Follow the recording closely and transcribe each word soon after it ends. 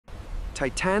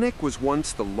Titanic was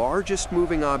once the largest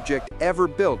moving object ever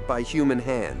built by human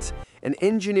hands, an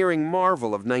engineering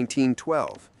marvel of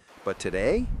 1912. But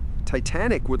today,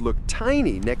 Titanic would look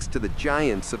tiny next to the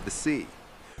giants of the sea.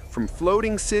 From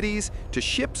floating cities to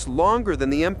ships longer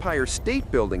than the Empire State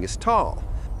Building is tall.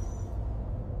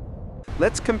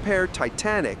 Let's compare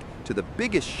Titanic to the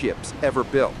biggest ships ever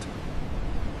built.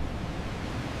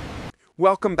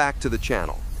 Welcome back to the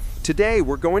channel. Today,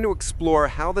 we're going to explore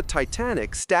how the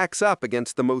Titanic stacks up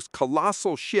against the most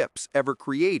colossal ships ever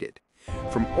created.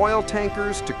 From oil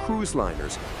tankers to cruise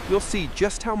liners, you'll see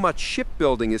just how much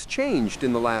shipbuilding has changed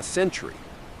in the last century.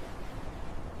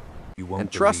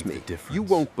 And trust me, you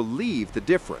won't believe the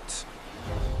difference.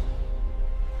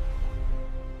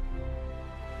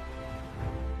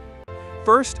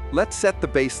 First, let's set the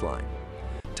baseline.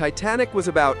 Titanic was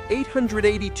about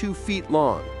 882 feet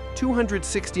long,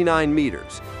 269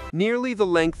 meters, nearly the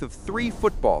length of 3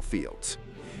 football fields.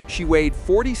 She weighed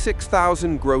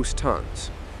 46,000 gross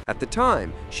tons. At the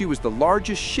time, she was the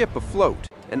largest ship afloat,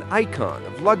 an icon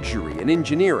of luxury and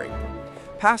engineering.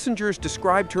 Passengers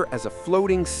described her as a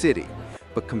floating city,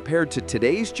 but compared to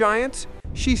today's giants,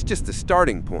 she's just the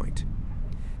starting point.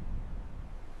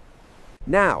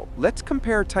 Now, let's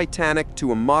compare Titanic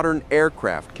to a modern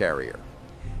aircraft carrier.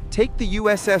 Take the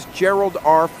USS Gerald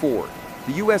R. Ford,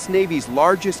 the U.S. Navy's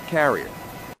largest carrier.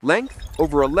 Length,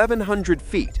 over 1,100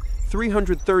 feet,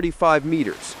 335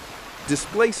 meters.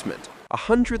 Displacement,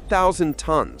 100,000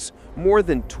 tons, more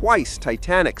than twice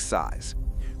Titanic's size.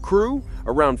 Crew,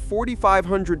 around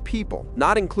 4,500 people,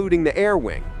 not including the air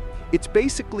wing. It's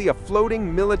basically a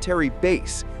floating military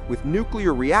base with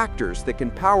nuclear reactors that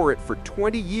can power it for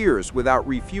 20 years without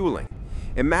refueling.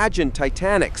 Imagine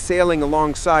Titanic sailing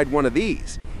alongside one of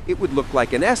these. It would look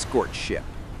like an escort ship.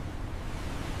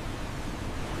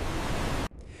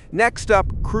 Next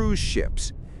up, cruise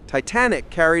ships. Titanic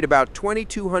carried about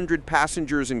 2,200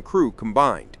 passengers and crew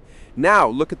combined. Now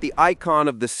look at the Icon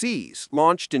of the Seas,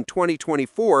 launched in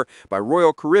 2024 by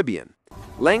Royal Caribbean.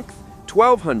 Length,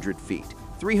 1,200 feet,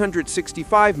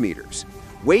 365 meters.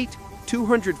 Weight,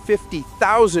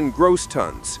 250,000 gross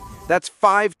tons. That's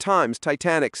 5 times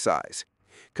Titanic's size.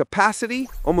 Capacity,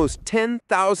 almost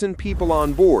 10,000 people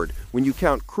on board when you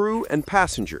count crew and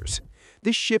passengers.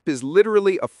 This ship is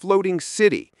literally a floating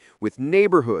city, with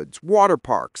neighborhoods, water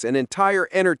parks, and entire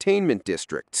entertainment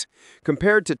districts.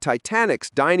 Compared to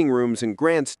Titanic's dining rooms and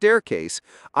grand staircase,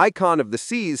 Icon of the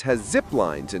Seas has zip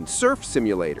lines and surf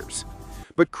simulators.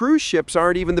 But cruise ships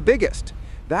aren't even the biggest.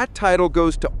 That title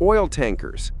goes to oil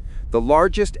tankers. The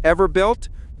largest ever built,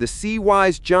 the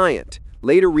Seawise Giant,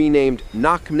 later renamed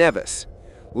Knock Nevis.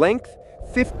 Length,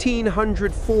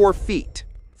 1,504 feet,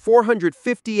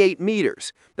 458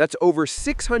 meters. That's over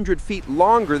 600 feet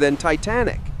longer than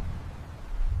Titanic.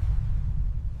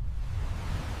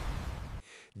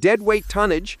 Deadweight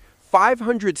tonnage,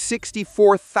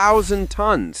 564,000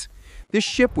 tons. This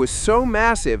ship was so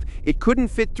massive, it couldn't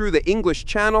fit through the English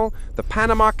Channel, the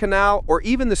Panama Canal, or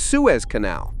even the Suez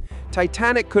Canal.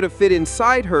 Titanic could have fit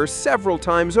inside her several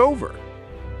times over.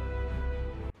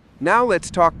 Now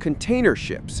let's talk container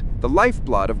ships, the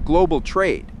lifeblood of global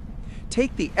trade.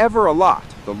 Take the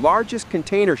Ever-a-Lot, the largest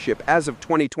container ship as of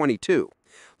 2022.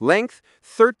 Length,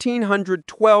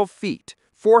 1,312 feet,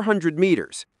 400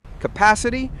 meters.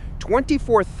 Capacity,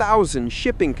 24,000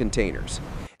 shipping containers.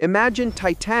 Imagine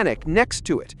Titanic next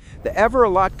to it. The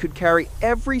Ever-a-Lot could carry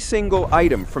every single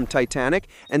item from Titanic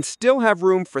and still have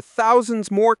room for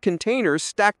thousands more containers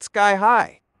stacked sky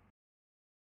high.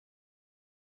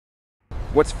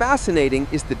 What's fascinating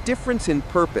is the difference in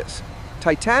purpose.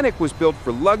 Titanic was built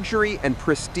for luxury and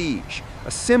prestige, a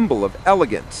symbol of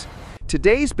elegance.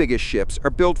 Today's biggest ships are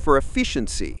built for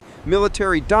efficiency,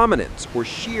 military dominance, or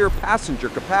sheer passenger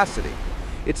capacity.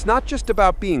 It's not just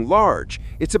about being large,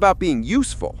 it's about being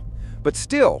useful. But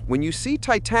still, when you see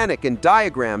Titanic in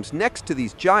diagrams next to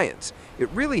these giants, it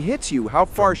really hits you how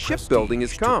far shipbuilding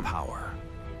has come. Power.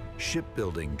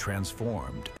 Shipbuilding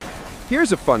transformed.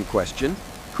 Here's a fun question.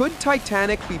 Could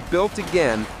Titanic be built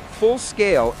again, full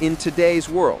scale, in today's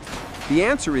world? The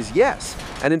answer is yes,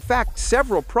 and in fact,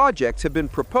 several projects have been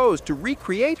proposed to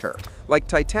recreate her, like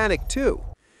Titanic 2.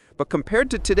 But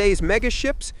compared to today's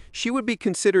megaships, she would be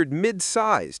considered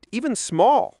mid-sized, even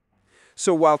small.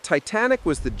 So while Titanic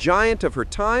was the giant of her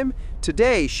time,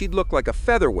 today she'd look like a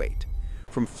featherweight.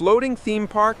 From floating theme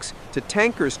parks to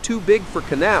tankers too big for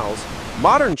canals,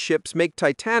 modern ships make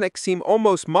Titanic seem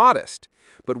almost modest.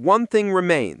 But one thing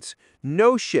remains.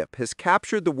 No ship has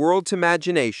captured the world's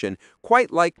imagination quite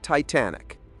like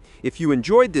Titanic. If you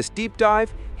enjoyed this deep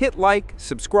dive, hit like,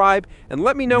 subscribe, and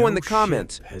let me know in the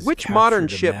comments which modern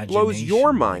ship blows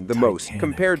your mind the most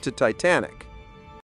compared to Titanic.